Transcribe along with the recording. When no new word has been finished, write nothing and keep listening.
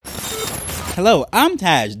Hello, I'm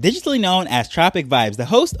Taj, digitally known as Tropic Vibes, the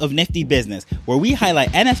host of Nifty Business, where we highlight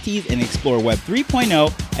NFTs and explore Web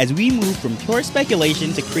 3.0 as we move from pure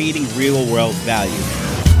speculation to creating real-world value.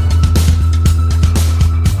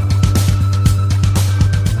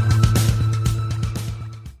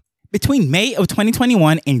 Between May of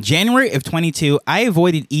 2021 and January of 22, I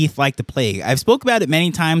avoided ETH like the plague. I've spoke about it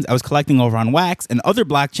many times. I was collecting over on Wax and other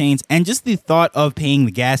blockchains, and just the thought of paying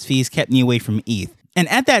the gas fees kept me away from ETH. And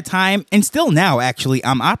at that time, and still now actually,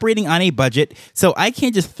 I'm operating on a budget, so I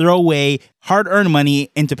can't just throw away hard-earned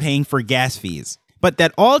money into paying for gas fees. But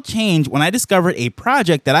that all changed when I discovered a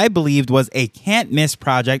project that I believed was a can't-miss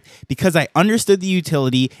project because I understood the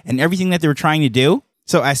utility and everything that they were trying to do.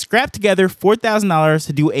 So I scrapped together $4,000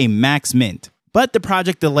 to do a max mint. But the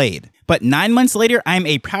project delayed. But 9 months later, I'm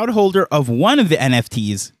a proud holder of one of the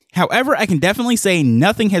NFTs. However, I can definitely say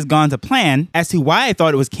nothing has gone to plan as to why I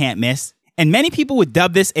thought it was can't miss. And many people would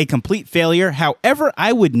dub this a complete failure. However,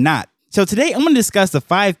 I would not. So today I'm going to discuss the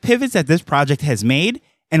 5 pivots that this project has made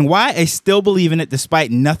and why I still believe in it despite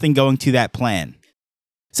nothing going to that plan.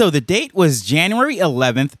 So the date was January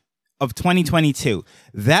 11th of 2022.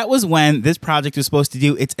 That was when this project was supposed to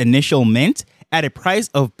do its initial mint at a price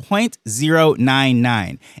of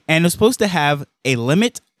 0.099. And it was supposed to have a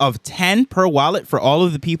limit of 10 per wallet for all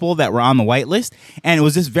of the people that were on the whitelist. And it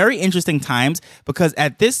was just very interesting times because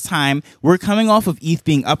at this time, we're coming off of ETH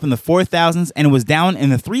being up in the 4,000s and it was down in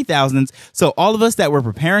the 3,000s. So all of us that were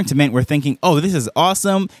preparing to mint were thinking, oh, this is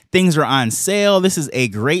awesome. Things are on sale. This is a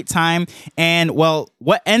great time. And well,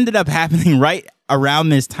 what ended up happening right around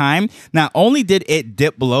this time, not only did it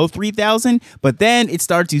dip below 3,000, but then it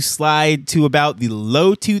started to slide to about the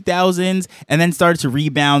low 2,000s and then started to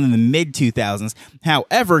rebound in the mid 2,000s.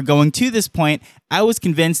 However, going to this point, I was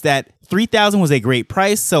convinced that 3,000 was a great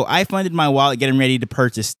price, so I funded my wallet getting ready to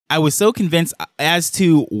purchase. I was so convinced as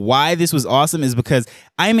to why this was awesome is because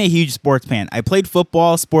I'm a huge sports fan. I played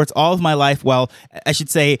football, sports all of my life. Well, I should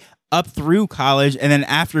say up through college, and then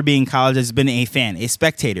after being college, I've been a fan, a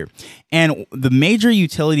spectator. And the major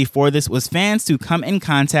utility for this was fans to come in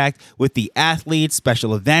contact with the athletes,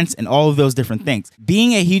 special events, and all of those different things.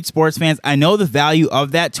 Being a huge sports fan, I know the value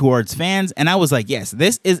of that towards fans, and I was like, yes,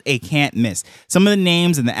 this is a can't miss. Some of the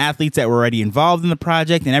names and the athletes that were already involved in the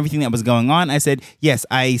project and everything that was going on, I said, yes,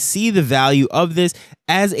 I see the value of this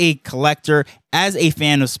as a collector, as a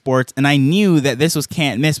fan of sports, and I knew that this was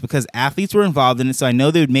can't miss because athletes were involved in it, so I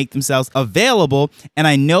know they would make themselves available, and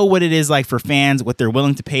I know what it is like for fans, what they're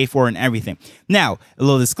willing to pay for, and everything. Now, a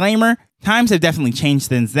little disclaimer, times have definitely changed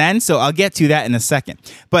since then, so I'll get to that in a second.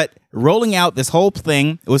 But rolling out this whole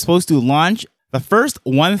thing, it was supposed to launch the first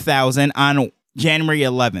 1,000 on January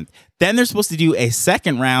 11th. Then they're supposed to do a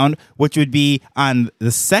second round, which would be on the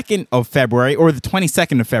 2nd of February or the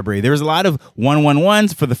 22nd of February. There was a lot of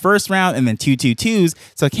 111s for the first round and then 222s.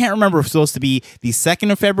 So I can't remember if it was supposed to be the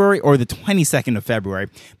 2nd of February or the 22nd of February.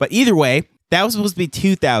 But either way, that was supposed to be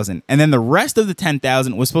 2,000. And then the rest of the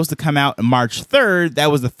 10,000 was supposed to come out on March 3rd.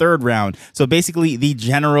 That was the third round. So basically the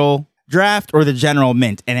general draft or the general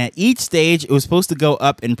mint. And at each stage, it was supposed to go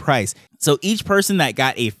up in price. So each person that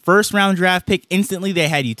got a first round draft pick, instantly they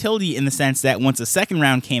had utility in the sense that once a second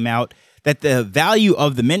round came out, that the value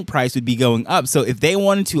of the mint price would be going up. So if they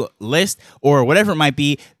wanted to list or whatever it might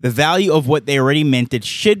be, the value of what they already minted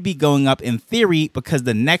should be going up in theory because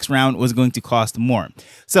the next round was going to cost more.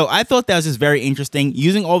 So I thought that was just very interesting,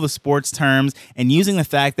 using all the sports terms and using the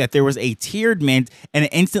fact that there was a tiered mint, and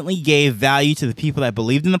it instantly gave value to the people that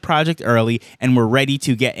believed in the project early and were ready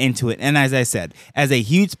to get into it. And as I said, as a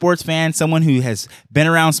huge sports fan, someone who has been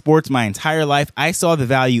around sports my entire life, I saw the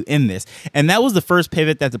value in this. And that was the first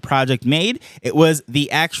pivot that the project made. It was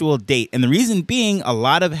the actual date. And the reason being, a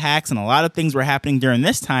lot of hacks and a lot of things were happening during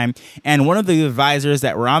this time. And one of the advisors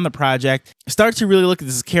that were on the project started to really look at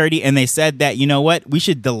the security, and they said that, you know what, we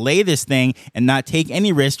should delay this thing and not take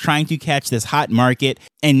any risk trying to catch this hot market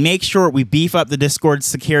and make sure we beef up the Discord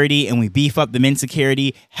security and we beef up the mint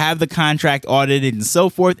security, have the contract audited and so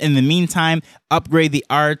forth. In the meantime, upgrade the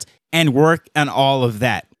art and work on all of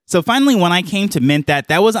that. So finally, when I came to mint that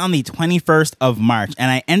was on the 21st of March,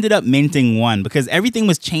 and I ended up minting one because everything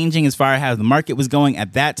was changing as far as how the market was going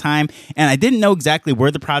at that time, and I didn't know exactly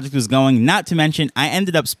where the project was going, not to mention I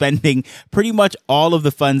ended up spending pretty much all of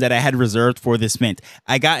the funds that I had reserved for this mint.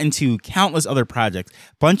 I got into countless other projects,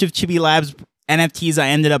 bunch of Chibi Labs NFTs I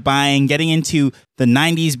ended up buying, getting into the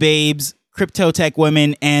 90s babes, crypto tech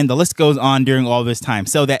women, and the list goes on during all this time.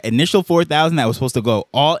 So that initial 4,000 that was supposed to go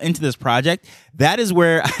all into this project, that is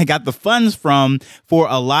where I got the funds from for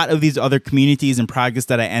a lot of these other communities and projects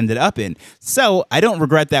that I ended up in. So I don't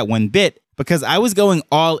regret that one bit. because I was going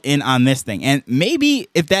all in on this thing. And maybe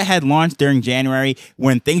if that had launched during January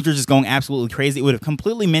when things were just going absolutely crazy, it would have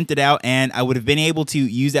completely minted out and I would have been able to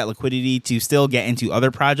use that liquidity to still get into other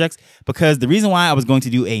projects. Because the reason why I was going to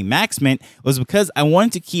do a max mint was because I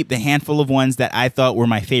wanted to keep the handful of ones that I thought were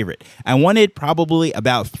my favorite. I wanted probably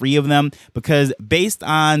about 3 of them because based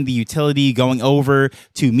on the utility going over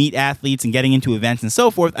to meet athletes and getting into events and so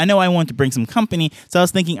forth, I know I wanted to bring some company. So I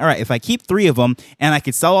was thinking, all right, if I keep 3 of them and I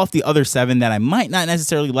could sell off the other 7 that I might not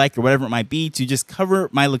necessarily like or whatever it might be to just cover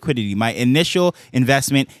my liquidity, my initial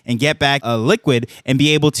investment, and get back a liquid and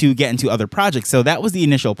be able to get into other projects. So that was the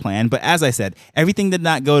initial plan. But as I said, everything did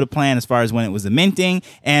not go to plan as far as when it was the minting,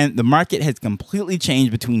 and the market has completely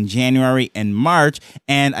changed between January and March,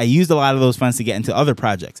 and I used a lot of those funds to get into other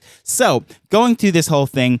projects. So going through this whole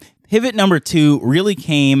thing, pivot number 2 really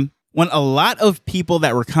came when a lot of people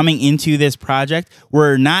that were coming into this project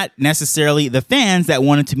were not necessarily the fans that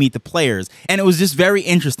wanted to meet the players. And it was just very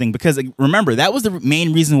interesting because, remember, that was the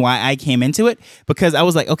main reason why I came into it, because I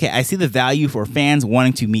was like, okay, I see the value for fans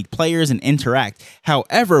wanting to meet players and interact.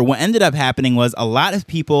 However, what ended up happening was a lot of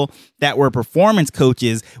people that were performance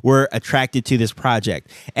coaches were attracted to this project.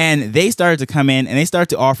 And they started to come in and they started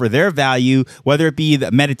to offer their value, whether it be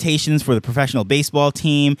the meditations for the professional baseball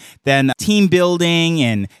team, then team building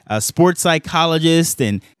and sports psychologists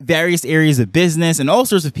and various areas of business, and all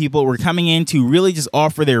sorts of people were coming in to really just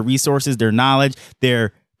offer their resources, their knowledge,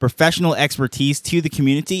 their professional expertise to the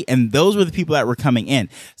community, and those were the people that were coming in.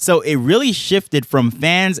 So it really shifted from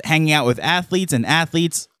fans hanging out with athletes and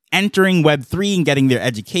athletes entering Web3 and getting their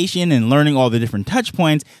education and learning all the different touch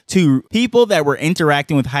points to people that were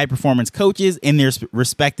interacting with high performance coaches in their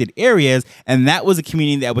respected areas. And that was a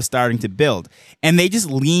community that was starting to build. And they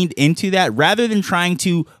just leaned into that rather than trying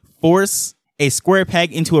to force a square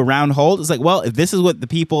peg into a round hole. It's like, well, if this is what the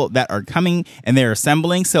people that are coming and they're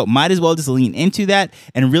assembling, so might as well just lean into that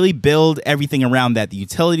and really build everything around that. The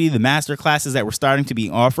utility, the master classes that were starting to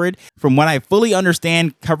be offered. From what I fully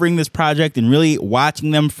understand covering this project and really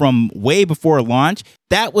watching them from way before launch,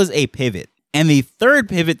 that was a pivot. And the third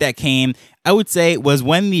pivot that came, I would say, was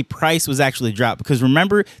when the price was actually dropped. Because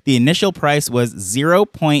remember, the initial price was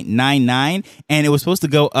 0.99 and it was supposed to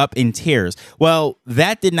go up in tiers. Well,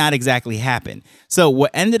 that did not exactly happen. So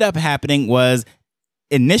what ended up happening was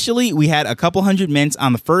initially we had a couple hundred mints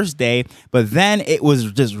on the first day, but then it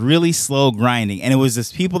was just really slow grinding. And it was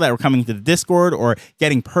just people that were coming to the Discord or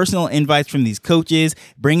getting personal invites from these coaches,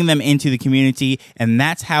 bringing them into the community. And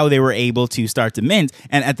that's how they were able to start to mint.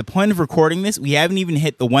 And at the point of recording this, we haven't even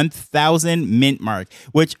hit the 1,000 mint mark,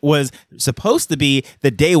 which was supposed to be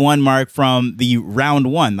the day 1 mark from the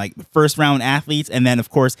round 1, like the first round athletes. And then, of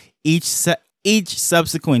course, each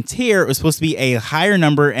subsequent tier was supposed to be a higher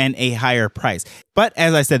number and a higher price. But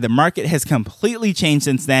as I said, the market has completely changed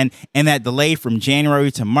since then, and that delay from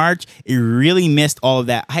January to March, it really missed all of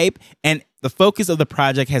that hype, and the focus of the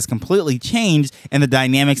project has completely changed, and the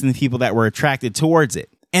dynamics and the people that were attracted towards it.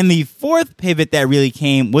 And the fourth pivot that really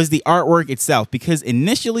came was the artwork itself, because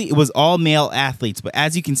initially it was all male athletes. But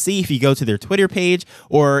as you can see, if you go to their Twitter page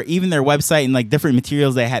or even their website and like different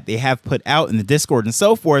materials they have put out in the Discord and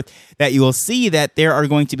so forth, that you will see that there are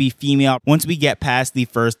going to be female once we get past the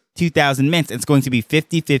first 2,000 mints. It's going to be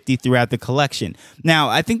 50-50 throughout the collection. Now,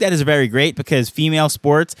 I think that is very great because female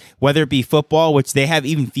sports, whether it be football, which they have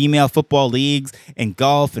even female football leagues, and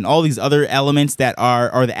golf and all these other elements that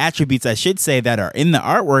are the attributes, I should say, that are in the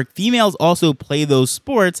artwork, females also play those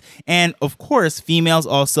sports. And of course, females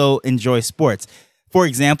also enjoy sports. For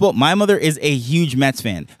example, my mother is a huge Mets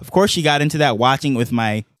fan. Of course, she got into that watching with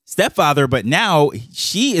my stepfather, but now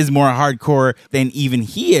she is more hardcore than even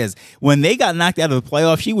he is. When they got knocked out of the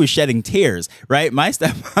playoffs, she was shedding tears, right? My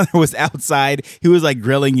stepfather was outside. He was like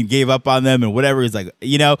grilling and gave up on them and whatever. He's like,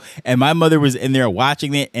 and my mother was in there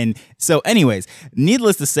watching it. And so anyways,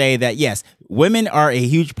 needless to say that, yes, women are a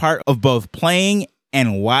huge part of both playing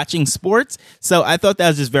and watching sports. So I thought that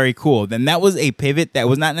was just very cool. Then that was a pivot that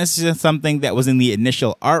was not necessarily something that was in the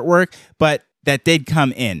initial artwork, but that did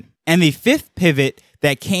come in. And the fifth pivot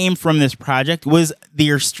that came from this project was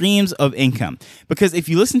their streams of income. Because if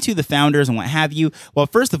you listen to the founders and what have you, well,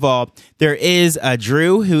 first of all, there is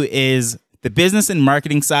Drew, who is the business and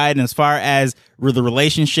marketing side, and as far as the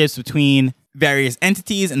relationships between various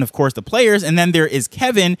entities and of course the players. And then there is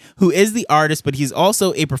Kevin, who is the artist, but he's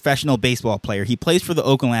also a professional baseball player. He plays for the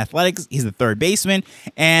Oakland Athletics. He's the third baseman,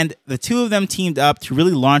 and the two of them teamed up to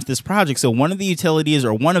really launch this project. So one of the utilities,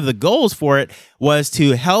 or one of the goals for it, was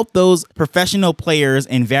to help those professional players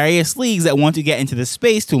in various leagues that want to get into the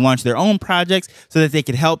space to launch their own projects so that they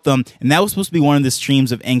could help them. And that was supposed to be one of the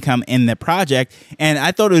streams of income in the project. And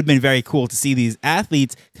I thought it would have been very cool to see these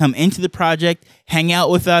athletes come into the project, hang out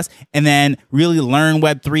with us, and then really learn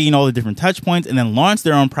Web3 and all the different touch points, and then launch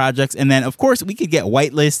their own projects. And then, of course, we could get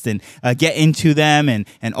whitelists and get into them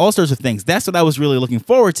and all sorts of things. That's what I was really looking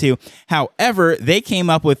forward to. However, they came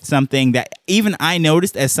up with something that even I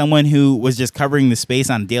noticed as someone who was just covering the space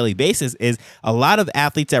on a daily basis, is a lot of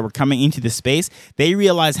athletes that were coming into the space, they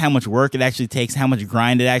realized how much work it actually takes, how much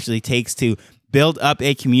grind it actually takes to build up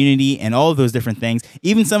a community and all of those different things.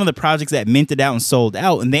 Even some of the projects that minted out and sold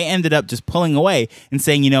out, and they ended up just pulling away and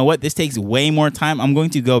saying, you know what, this takes way more time. I'm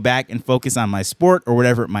going to go back and focus on my sport or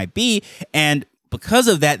whatever it might be. And because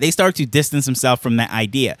of that, they start to distance themselves from that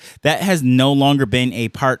idea. That has no longer been a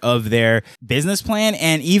part of their business plan.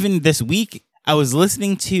 And even this week, I was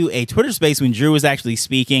listening to a Twitter space when Drew was actually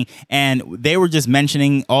speaking, and they were just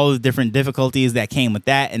mentioning all the different difficulties that came with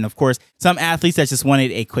that. And of course, some athletes that just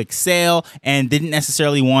wanted a quick sale and didn't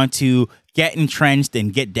necessarily want to get entrenched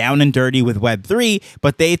and get down and dirty with Web3,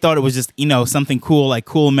 but they thought it was just, something cool, like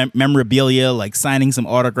cool memorabilia, like signing some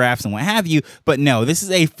autographs and what have you. But no, this is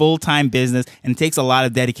a full-time business and it takes a lot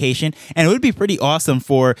of dedication. And it would be pretty awesome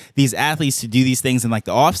for these athletes to do these things in like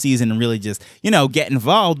the off season and really just, get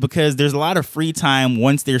involved, because there's a lot of free time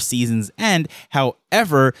once their seasons end.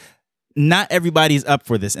 However, not everybody's up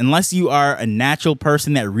for this. Unless you are a natural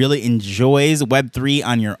person that really enjoys Web3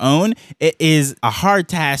 on your own, it is a hard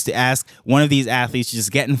task to ask one of these athletes to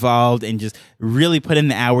just get involved and just really put in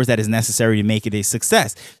the hours that is necessary to make it a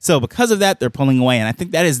success. So because of that, they're pulling away, and I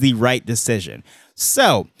think that is the right decision.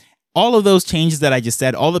 So all of those changes that I just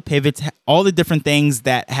said, all the pivots, all the different things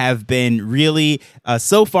that have been really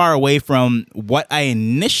so far away from what I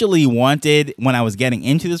initially wanted when I was getting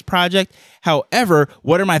into this project. However,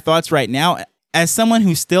 what are my thoughts right now? As someone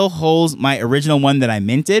who still holds my original one that I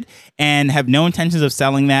minted and have no intentions of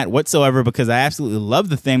selling that whatsoever because I absolutely love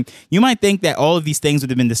the thing, you might think that all of these things would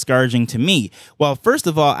have been discouraging to me. Well, first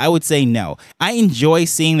of all, I would say no. I enjoy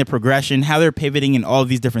seeing the progression, how they're pivoting and all of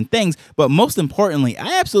these different things. But most importantly,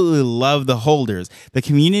 I absolutely love the holders. The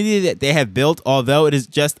community that they have built, although it is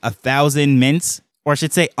just 1,000 mints, or I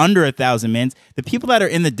should say under 1,000 mints, the people that are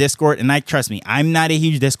in the Discord, and trust me, I'm not a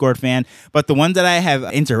huge Discord fan, but the ones that I have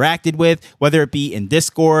interacted with, whether it be in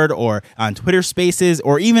Discord or on Twitter Spaces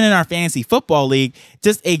or even in our fantasy football league,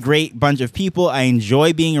 just a great bunch of people. I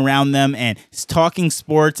enjoy being around them and talking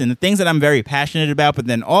sports and the things that I'm very passionate about, but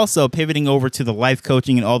then also pivoting over to the life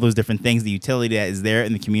coaching and all those different things, the utility that is there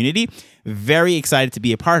in the community. Very excited to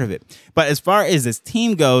be a part of it. But as far as this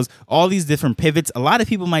team goes, all these different pivots, a lot of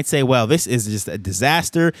people might say, well, this is just a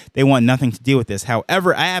disaster. They want nothing to do with this.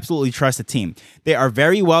 However, I absolutely trust the team. They are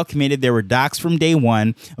very well committed. They were docs from day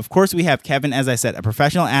one. Of course, we have Kevin, as I said, a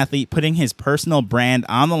professional athlete putting his personal brand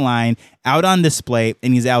on the line, out on display,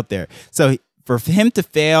 and he's out there. So for him to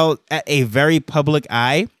fail at a very public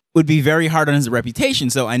eye would be very hard on his reputation.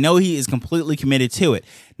 So I know he is completely committed to it.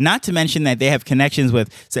 Not to mention that they have connections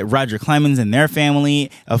with, say, Roger Clemens and their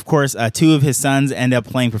family. Of course, two of his sons end up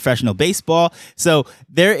playing professional baseball. So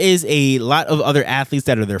there is a lot of other athletes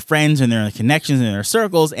that are their friends and their connections in their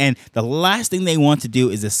circles. And the last thing they want to do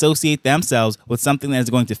is associate themselves with something that is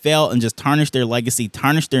going to fail and just tarnish their legacy,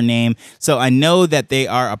 tarnish their name. So I know that they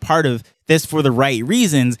are a part of this for the right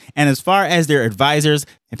reasons. And as far as their advisors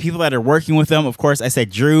and people that are working with them, of course, I said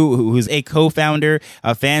Drew, who's a co-founder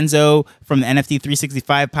of Fanzo from the NFT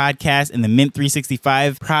 365 podcast, and the Mint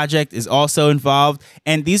 365 project is also involved.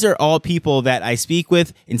 And these are all people that I speak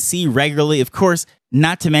with and see regularly. Of course,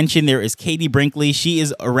 not to mention there is Katie Brinkley. She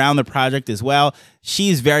is around the project as well.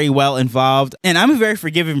 She's very well involved. And I'm a very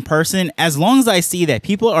forgiving person. As long as I see that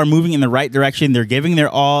people are moving in the right direction, they're giving their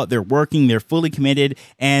all, they're working, they're fully committed,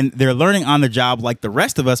 and they're learning on the job like the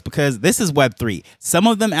rest of us, because this is Web3. Some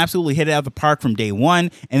of them absolutely hit it out of the park from day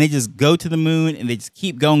one, and they just go to the moon and they just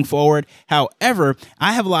keep going forward. However,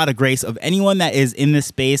 I have a lot of grace of anyone that is in this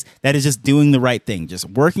space that is just doing the right thing, just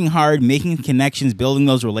working hard, making connections, building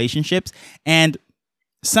those relationships. And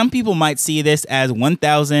some people might see this as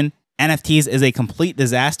 1,000 NFTs is a complete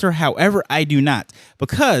disaster. However, I do not,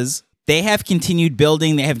 because they have continued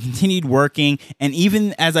building, they have continued working, and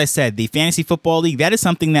even as I said, the Fantasy Football League, that is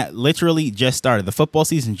something that literally just started. The football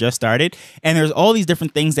season just started, and there's all these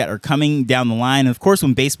different things that are coming down the line. And of course,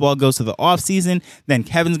 when baseball goes to the off season, then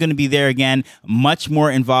Kevin's going to be there again, much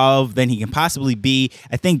more involved than he can possibly be.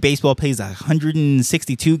 I think baseball plays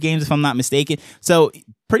 162 games, if I'm not mistaken. So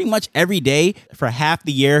pretty much every day for half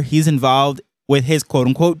the year, he's involved with his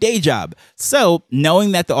quote-unquote day job. So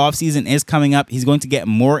knowing that the offseason is coming up, he's going to get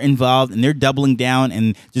more involved, and they're doubling down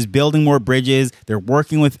and just building more bridges. They're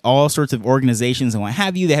working with all sorts of organizations and what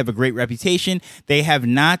have you. They have a great reputation. They have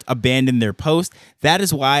not abandoned their post. That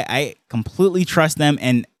is why I completely trust them,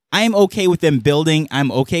 and I'm okay with them building. I'm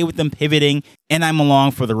okay with them pivoting, and I'm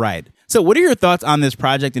along for the ride. So what are your thoughts on this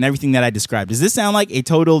project and everything that I described? Does this sound like a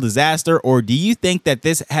total disaster, or do you think that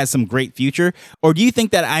this has some great future? Or do you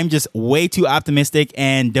think that I'm just way too optimistic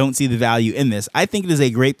and don't see the value in this? I think it is a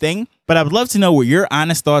great thing, but I would love to know what your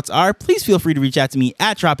honest thoughts are. Please feel free to reach out to me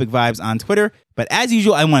at Tropic Vibes on Twitter. But as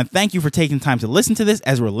usual, I want to thank you for taking time to listen to this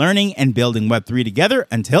as we're learning and building Web3 together.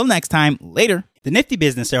 Until next time, later. The Nifty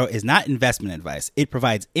Business Arrow is not investment advice. It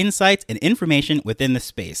provides insights and information within the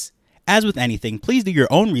space. As with anything, please do your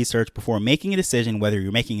own research before making a decision whether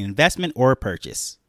you're making an investment or a purchase.